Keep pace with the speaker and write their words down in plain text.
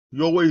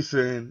Yo, what you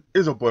saying?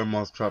 It's your boy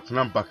Marz Trapz and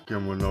I'm back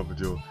again with another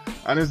video.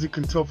 And as you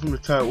can tell from the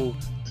title,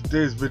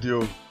 today's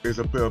video is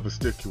a bit of a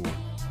sticky one.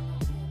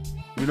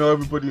 You know,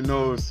 everybody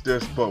knows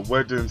this, but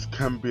weddings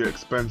can be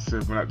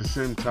expensive, and at the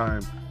same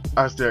time,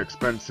 as they're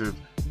expensive,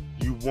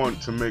 you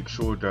want to make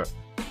sure that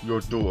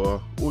your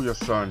daughter or your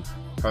son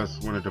has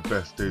one of the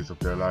best days of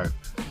their life.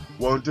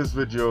 Well, in this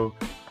video,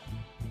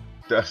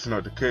 that's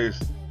not the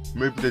case.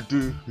 Maybe they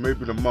do,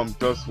 maybe the mum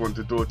does want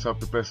the daughter to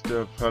have the best day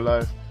of her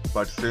life,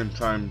 but at the same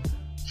time,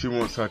 she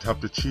wants her to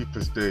have the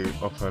cheapest day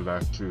of her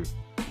life too.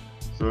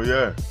 So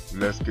yeah,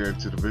 let's get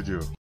into the video.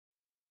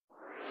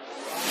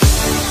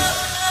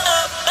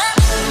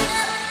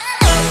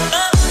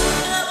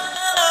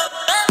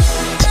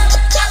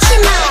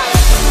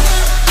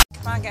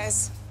 Come on,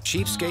 guys.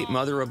 Cheapskate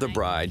mother of the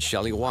bride,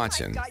 Shelly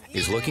Watson,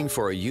 is looking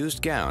for a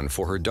used gown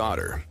for her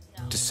daughter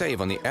to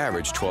save on the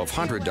average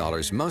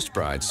 $1,200 most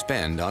brides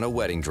spend on a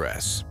wedding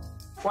dress.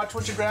 Watch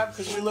what you grab,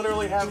 because we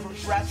literally have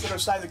rats that are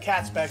size of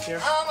cats back here.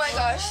 Oh my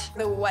gosh.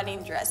 The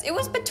wedding dress. It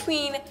was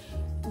between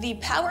the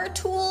power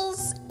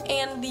tools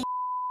and the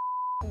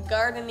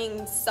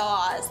gardening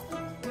saws.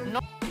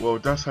 Well,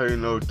 that's how you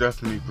know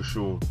definitely for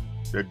sure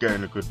you're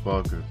getting a good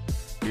bargain.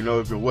 You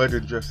know, if your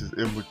wedding dress is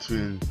in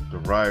between the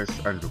rice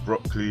and the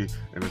broccoli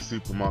in the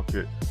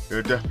supermarket,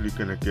 you're definitely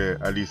gonna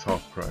get at least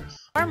half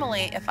price.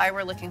 Normally, if I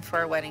were looking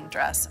for a wedding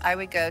dress, I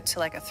would go to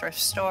like a thrift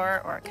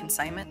store or a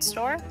consignment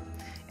store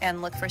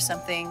and look for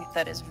something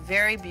that is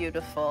very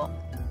beautiful.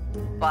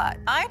 But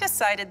I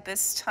decided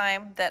this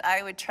time that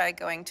I would try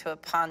going to a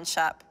pawn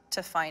shop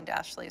to find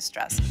Ashley's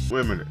dress. Wait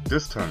a minute,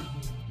 this time?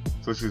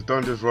 So she's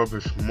done this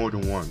rubbish more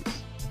than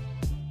once.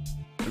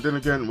 And then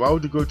again, why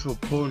would you go to a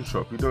pawn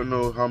shop? You don't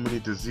know how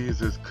many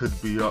diseases could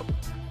be up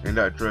in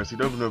that dress. You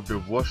don't even know if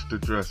they've washed the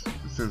dress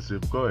since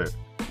they've got it.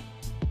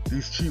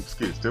 These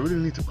cheapskates, they really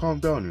need to calm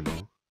down, you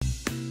know.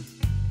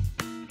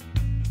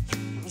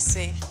 Let me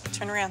see.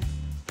 Turn around.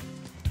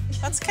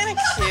 That's kind of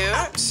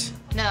cute.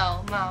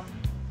 No, Mom.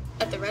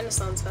 At the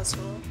Renaissance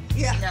Festival.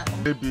 Yeah. No.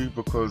 Maybe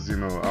because, you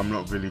know, I'm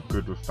not really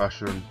good with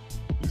fashion.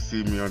 You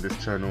see me on this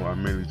channel, I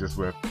mainly just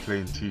wear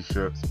plain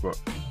t-shirts, but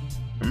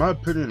in my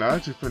opinion, I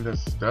actually think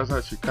that's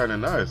actually kind of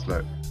nice.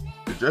 Like,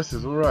 the dress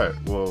is alright.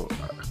 Well,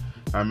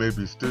 I may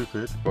be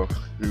stupid, but,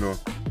 you know,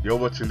 you're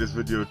watching this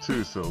video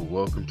too, so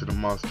welcome to the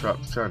Marz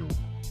Trapz channel.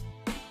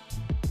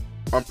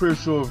 I'm pretty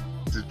sure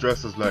if the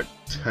dress is like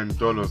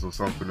 $10 or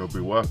something, it'll be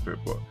worth it,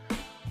 but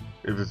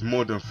if it's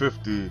more than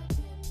 50,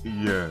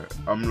 yeah,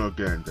 I'm not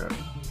getting that,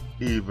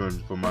 even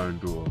for my own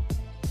daughter.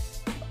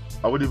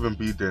 I wouldn't even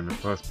be there in the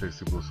first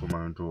place if it was for my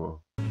own daughter.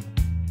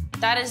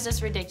 That is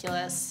just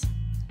ridiculous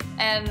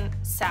and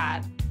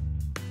sad.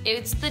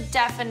 It's the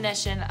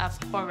definition of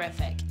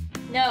horrific.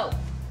 No,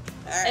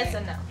 it's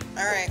a no.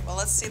 All right, well,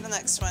 let's see the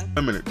next one. Wait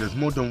a minute, there's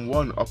more than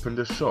one up in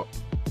this shop.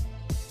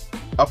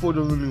 I thought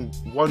there was only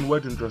one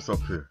wedding dress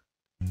up here.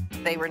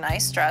 They were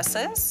nice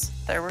dresses.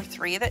 There were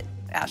 3 that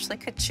Ashley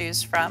could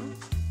choose from.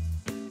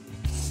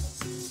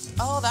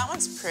 Oh, that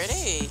one's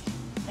pretty.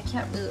 I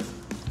can't move.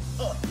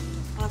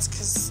 That's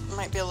because it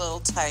might be a little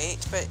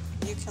tight, but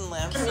you can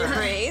live for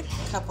breathe?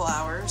 a couple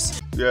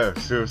hours. Yeah,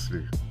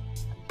 seriously.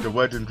 The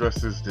wedding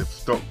dresses, they've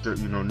stocked it,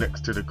 you know,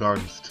 next to the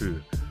guns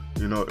too.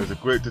 You know, it's a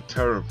great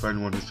deterrent for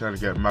anyone who's trying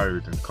to get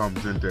married and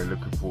comes in there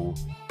looking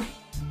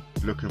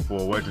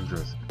for a wedding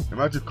dress.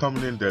 Imagine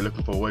coming in there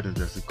looking for a wedding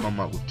dress, you come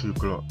out with 2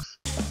 Glocks.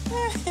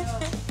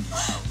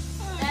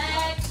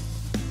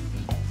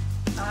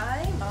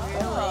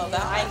 Oh,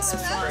 that one's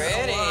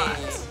pretty.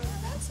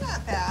 That's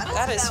not bad.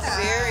 That is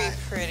very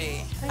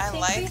pretty. I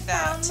like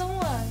that.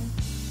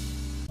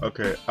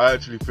 Okay, I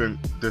actually think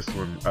this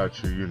one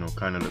actually, you know,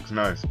 kind of looks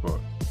nice, but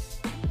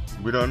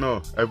we don't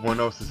know. Everyone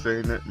else is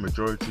saying it.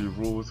 Majority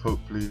rules,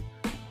 hopefully,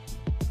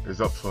 is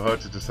up for her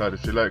to decide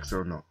if she likes it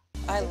or not.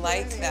 I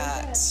like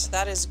that.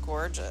 That is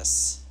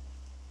gorgeous.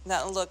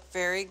 That will look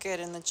very good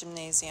in the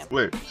gymnasium.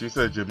 Wait, she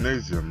said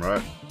gymnasium,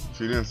 right?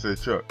 She didn't say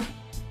church.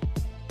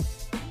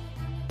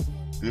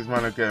 These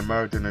men are getting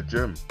married in a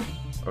gym,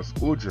 a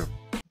school gym.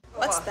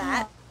 What's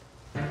that?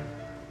 Ew.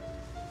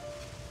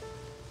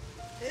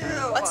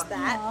 What's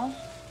that?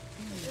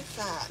 What's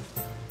that?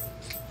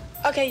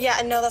 Okay, yeah,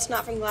 I know that's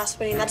not from the last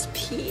wedding. That's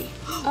pee.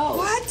 Oh.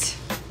 What?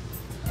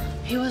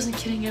 He wasn't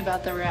kidding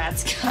about the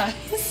rats,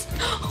 guys.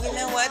 You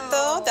know what,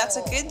 though? That's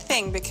a good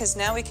thing, because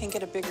now we can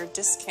get a bigger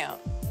discount.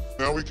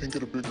 If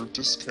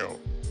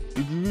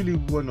you really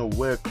want to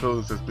wear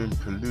clothes that's been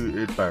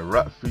polluted by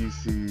rat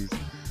feces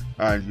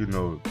and, you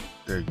know,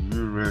 their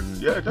urine,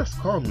 yeah, that's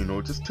calm, you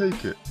know, just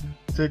take it.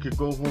 Take it,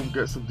 go home,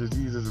 get some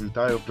diseases and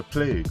die of the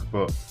plague.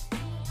 But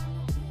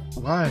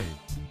why?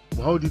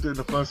 Why would you do it in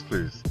the first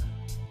place?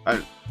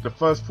 And the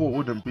first thought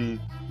wouldn't be,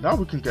 now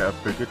we can get a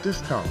bigger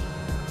discount.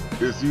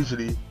 It's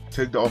usually,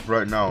 take that off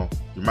right now,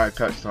 you might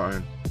catch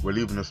something, we're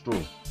leaving the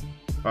store.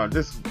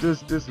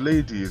 This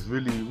lady is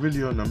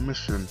really on a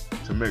mission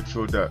to make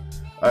sure that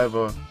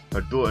either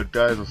her daughter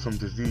dies of some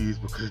disease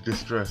because of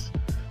this dress,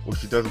 or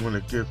she doesn't want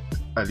to give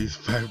at least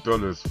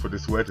 $5 for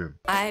this wedding.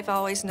 I've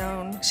always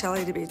known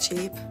Shelly to be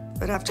cheap,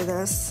 but after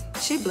this,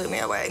 she blew me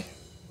away.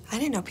 I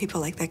didn't know people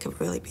like that could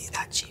really be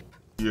that cheap.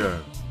 Yeah,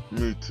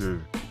 me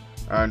too.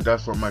 And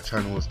that's what my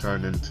channel was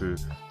turned into.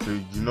 So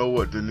you know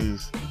what,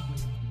 Denise?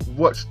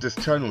 Watch this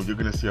channel, you're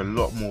gonna see a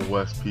lot more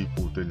worse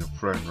people than your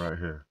friend right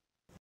here.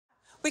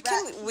 We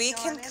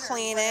can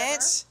clean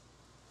it.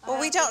 Well,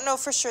 we don't know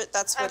for sure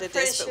that's what it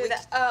is,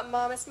 but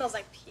Mom, it smells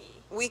like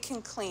pee. we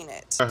can clean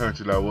it. I heard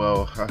you like,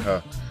 well,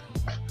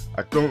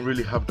 I don't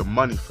really have the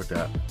money for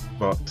that,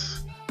 but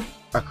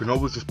I can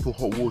always just put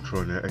hot water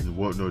on it and you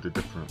won't know the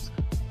difference.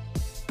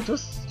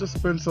 Just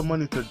spend some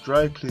money to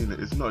dry clean it.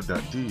 It's not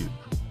that deep.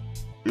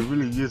 It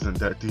really isn't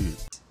that deep.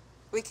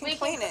 We can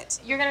clean it.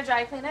 You're gonna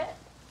dry clean it?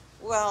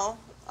 Well,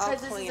 I'll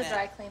Because clean this is a it.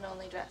 dry clean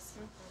only dress.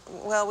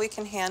 Well, we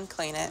can hand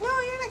clean it.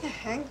 No, you're not gonna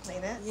hand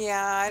clean it.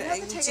 Yeah,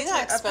 do you know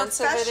how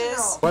expensive it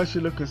is? Why is she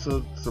looking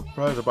so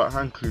surprised about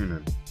hand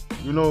cleaning?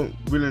 You know,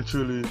 really and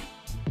truly,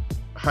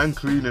 hand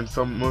cleaning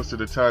most of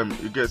the time,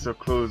 it gets her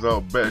clothes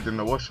out better than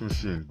the washing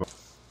machine. But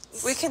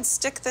We can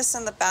stick this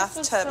in the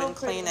bathtub and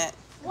clean it.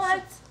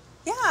 What?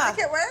 Yeah.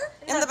 Stick it where?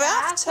 In the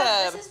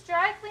bathtub. This is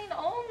dry clean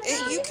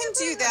only. You can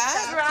do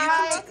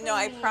that. No,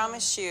 I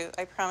promise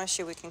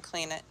you we can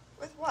clean it.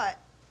 With what?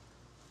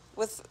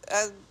 With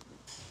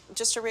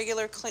just a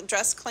regular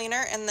dress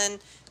cleaner and then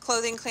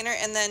clothing cleaner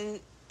and then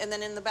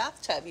in the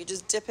bathtub. You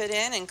just dip it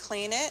in and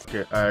clean it.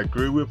 okay, I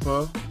agree with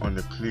her on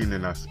the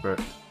cleaning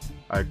aspect.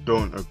 I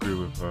don't agree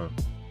with her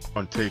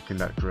on taking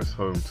that dress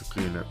home to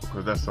clean it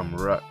because that's some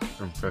rat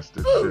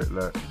infested shit.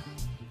 Like,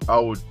 I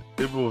would,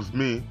 if it was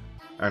me,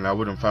 and I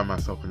wouldn't find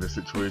myself in this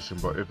situation,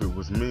 but if it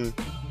was me,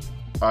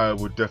 I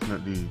would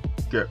definitely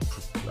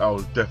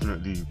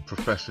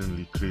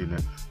professionally clean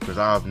it because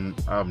I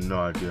have no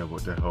idea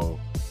what the hell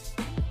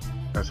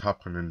is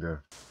happening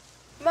there.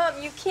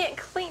 Mom, you can't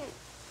clean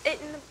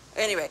it in the...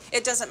 Anyway,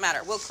 it doesn't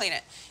matter. We'll clean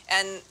it.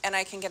 And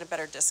I can get a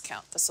better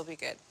discount. This will be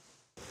good.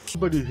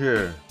 Everybody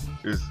here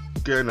is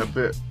getting a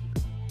bit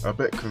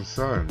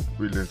concerned,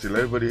 really. Until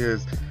everyone here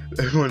is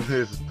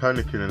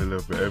panicking a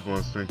little bit.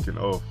 Everyone's thinking,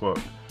 oh fuck,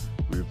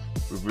 we've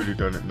really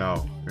done it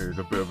now. It's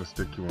a bit of a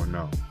sticky one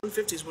now.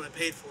 $150 is what I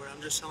paid for it.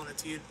 I'm just selling it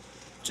to you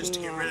just to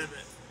get rid of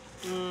it.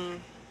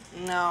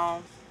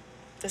 No,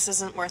 this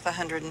isn't worth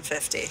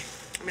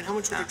 $150. I mean, how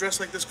much would a dress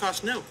like this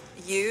cost new?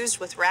 Used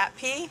with rat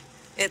pee,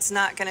 it's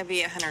not going to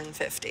be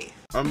 $150.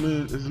 I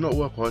mean, it's not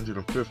worth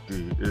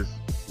 150. It's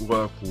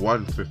worth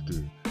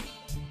 $1.50,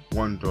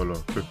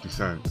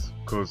 $1.50,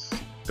 because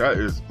that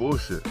is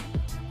bullshit.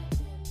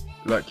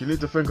 Like, you need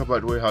to think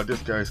about the way how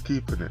this guy is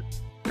keeping it.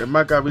 If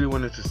my guy really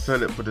wanted to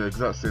sell it for the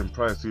exact same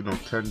price, you know,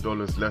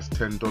 $10 less,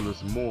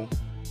 $10 more,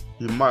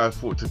 he might have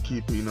thought to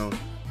keep it, you know,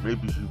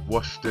 maybe he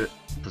washed it,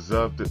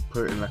 preserved it,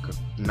 put it in like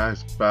a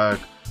nice bag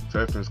so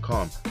everything's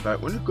calm.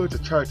 Like when you go to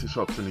charity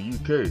shops in the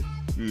UK,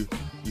 you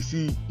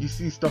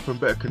see stuff in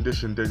better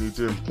condition than you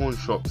do in pawn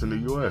shops in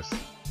the US.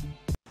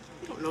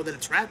 You don't know that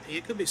it's rat pee.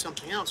 It could be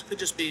something else. It could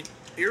just be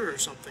beer or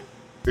something.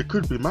 It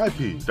could be my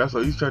pee. That's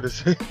what he's trying to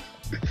say.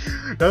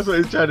 That's what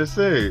he's trying to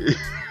say.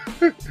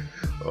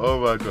 Oh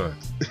my god.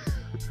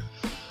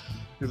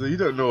 He's like, you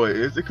don't know what it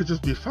is. It could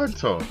just be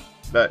Fanta.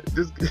 Like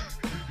this.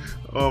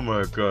 Oh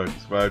my god,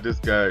 man, this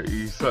guy,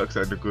 he sucks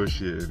at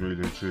negotiating, really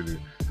and truly.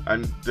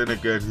 And then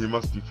again, he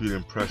must be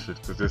feeling pressured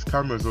because there's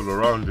cameras all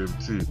around him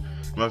too.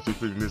 He must be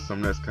thinking this is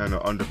some next kind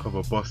of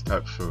undercover boss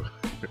type show.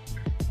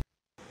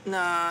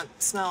 No,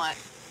 smell it.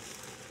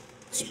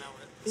 Smell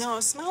it.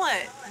 No, smell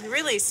it.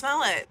 Really,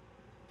 smell it.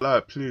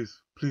 Like,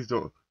 please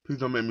don't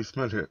make me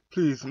smell it.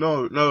 Please,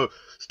 no,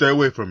 stay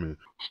away from me.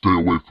 Stay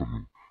away from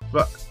me.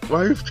 But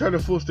why are you trying to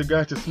force the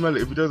guy to smell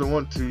it if he doesn't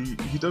want to?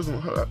 He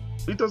doesn't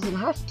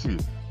have to.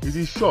 He's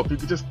his shop. He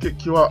could just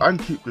kick you out and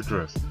keep the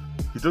dress.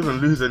 He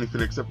doesn't lose anything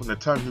except on the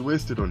time he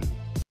wasted on you.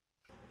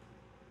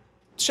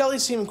 Shelly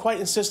seemed quite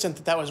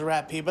insistent that was a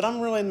rat pee, but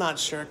I'm really not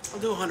sure. I'll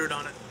do 100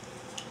 on it.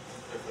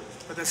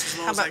 But that's as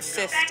low How as I about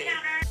can 50?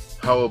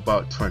 How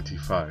about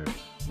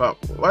 25? But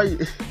why?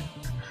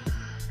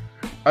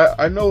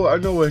 I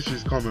know where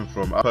she's coming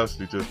from. I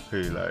personally just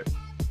pay like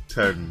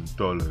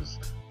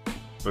 $10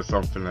 for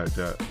something like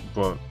that.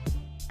 But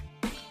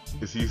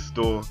is his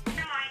store?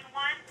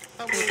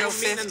 We go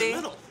 50?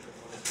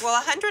 Well,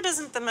 100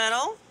 isn't the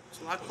middle. It's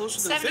a lot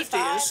closer than 50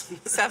 is.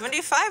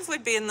 75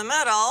 would be in the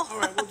middle. All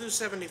right, we'll do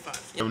 75.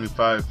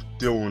 75,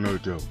 deal or no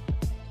deal.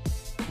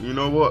 You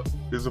know what?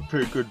 It's a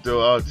pretty good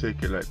deal. I'll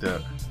take it like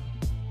that.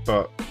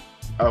 But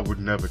I would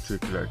never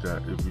take it like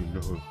that if you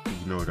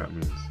know what that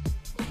means.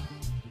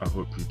 I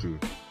hope you do.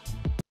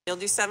 You'll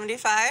do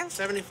 75?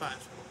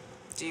 75.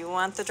 Do you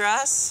want the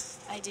dress?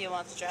 I do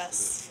want the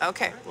dress.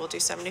 Okay, we'll do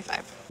 75.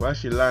 Why is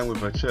she lying with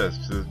her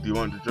chest? She says, do you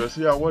want the dress?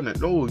 Yeah, I want it.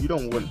 No, you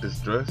don't want this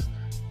dress.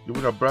 You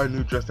want a brand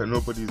new dress that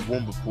nobody's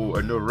worn before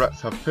and no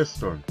rats have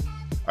pissed on.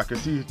 I can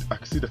see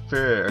the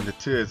fear and the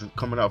tears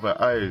coming out of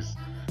her eyes.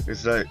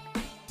 It's like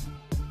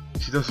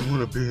she doesn't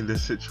want to be in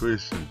this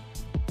situation.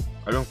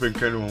 I don't think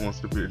anyone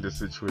wants to be in this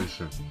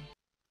situation.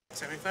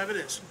 75 it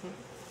is.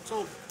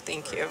 Sold.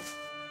 Thank you.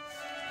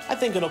 I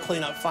think it'll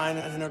clean up fine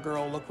and her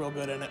girl will look real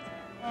good in it.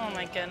 Oh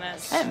my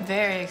goodness. I'm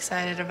very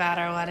excited about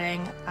our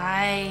wedding.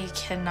 I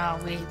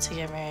cannot wait to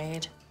get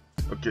married.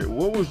 Okay,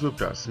 what was with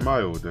that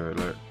smile there?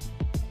 Like,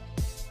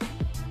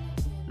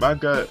 my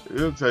guy, it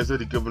looks like he's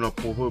already given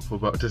up all hope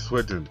about this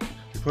wedding.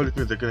 He probably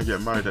thinks they're gonna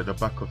get married at the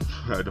back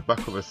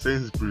of a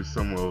Sainsbury's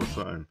somewhere or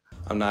something.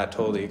 I'm not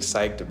totally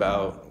psyched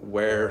about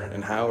where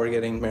and how we're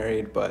getting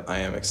married, but I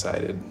am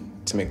excited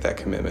to make that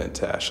commitment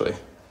to Ashley.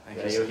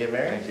 Thank you. You'll get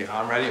married? Thank you.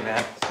 I'm ready,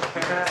 man.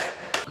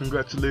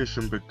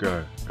 Congratulations, big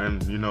guy.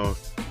 And you know,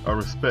 I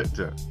respect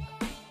it.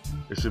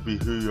 It should be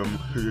who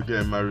you're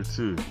getting married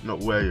to, not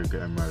where you're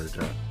getting married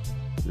at.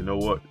 You know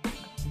what?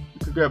 You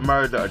could get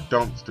married at a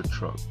dumpster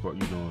truck, but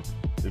you know,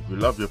 if you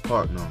love your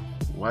partner,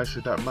 why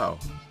should that matter?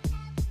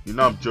 You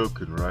know I'm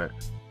joking, right?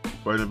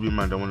 But any of you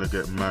man that want to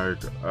get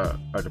married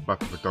at the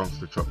back of a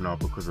dumpster truck now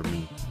because of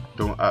me,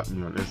 don't at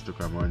me on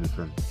Instagram or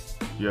anything.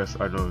 Yes,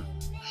 I know,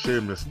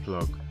 shameless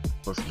plug,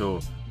 but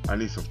still, I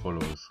need some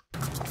followers.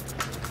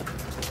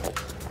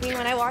 I mean,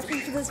 when I walked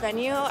into this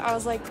venue, I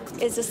was like,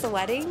 is this the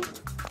wedding?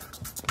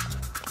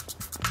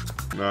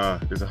 Nah,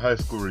 it's a high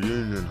school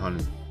reunion,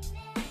 honey.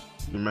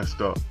 You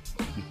messed up.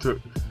 You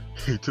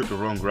took the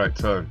wrong right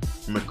turn.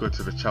 You meant to go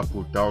to the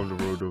chapel down the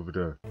road over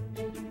there.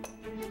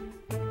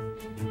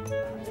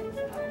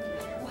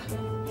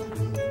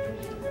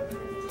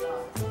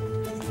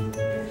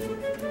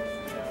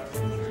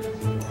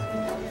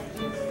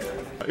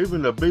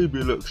 Even the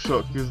baby looks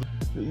shocked.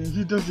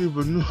 He doesn't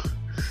even know.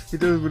 He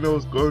doesn't even know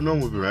what's going on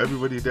with him.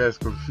 Everybody there is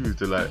confused.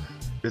 They're like,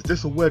 is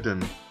this a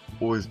wedding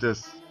or is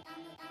this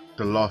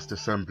the last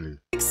assembly?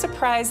 The big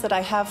surprise that I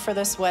have for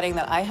this wedding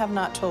that I have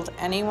not told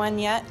anyone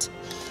yet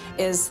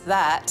is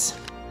that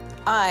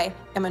I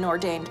am an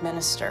ordained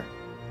minister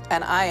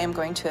and I am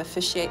going to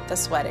officiate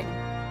this wedding.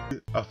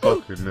 I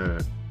fucking know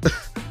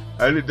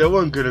it. They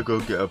weren't gonna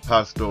go get a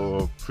pastor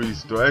or a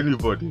priest or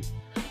anybody.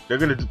 They're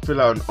gonna fill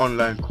out an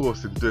online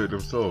course and do it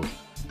themselves.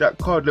 That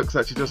card looks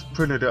like she just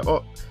printed it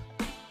up.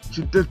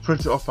 She did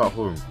print it off at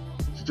home.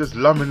 She just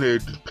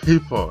laminated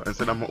paper and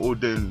said I'm an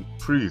ordained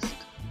priest.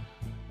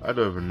 I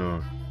don't even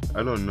know.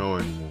 I don't know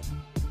anymore.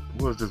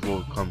 What has this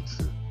world come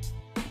to?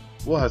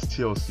 What has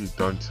TLC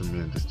done to me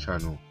and this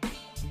channel?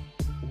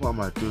 What am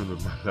I doing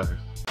with my life?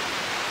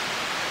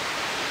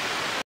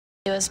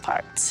 Do his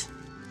part.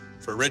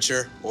 For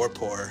richer or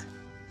poor,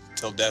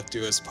 till death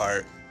do us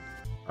part.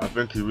 I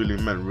think he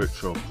really meant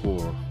rich or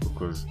poor,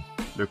 because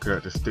looking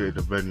at the state of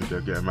the venue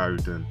they're getting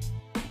married in,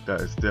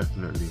 that is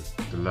definitely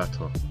the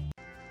latter.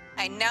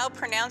 I now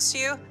pronounce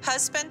you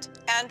husband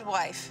and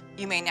wife.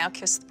 You may now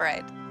kiss the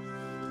bride.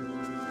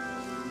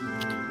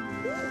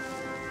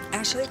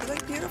 Ashley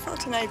looked beautiful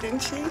tonight,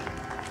 didn't she?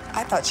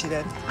 I thought she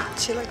did.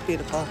 She looked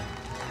beautiful.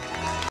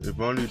 If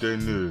only they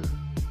knew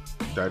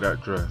that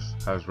that dress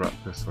has rat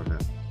piss on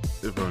it.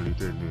 If only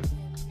they knew.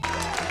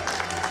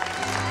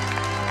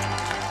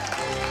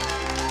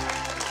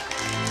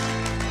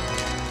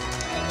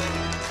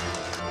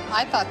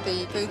 I thought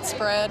the food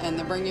spread and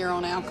the bring your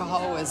own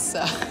alcohol was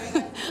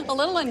a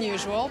little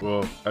unusual.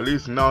 Well, at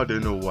least now they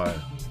know why.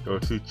 They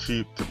were too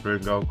cheap to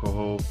bring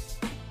alcohol,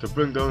 to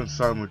bring their own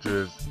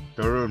sandwiches,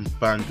 their own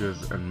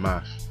bangers and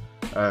mash.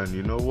 And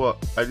you know what?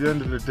 At the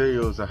end of the day,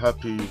 it was a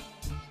happy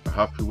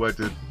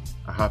wedding,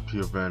 a happy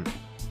event.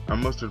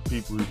 And most of the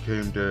people who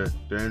came there,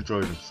 they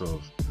enjoyed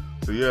themselves.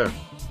 So yeah,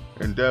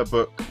 in their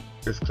book,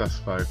 it's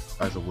classified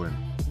as a win.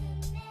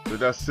 So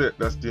that's it.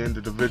 That's the end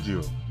of the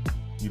video.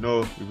 You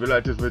know, if you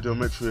like this video,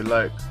 make sure you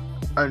like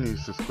and you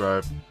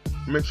subscribe.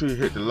 Make sure you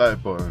hit the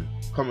like button.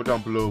 Comment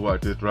down below what I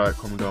did right,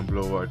 comment down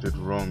below what I did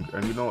wrong,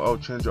 and you know, I'll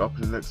change it up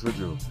in the next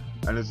video.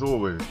 And as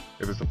always,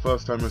 if it's the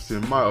first time you're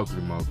seeing my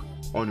ugly mug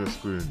on your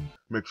screen,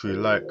 make sure you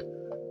like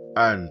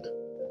and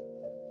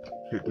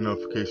hit the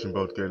notification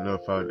bell to get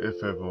notified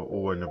if ever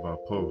or whenever I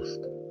post.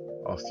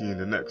 I'll see you in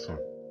the next one.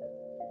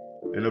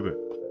 In a bit.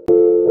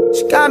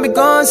 She got me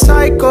going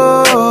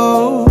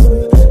psycho.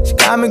 She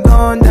got me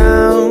going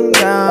down,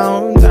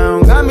 down,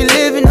 down. Got me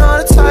living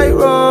on a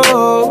tightrope.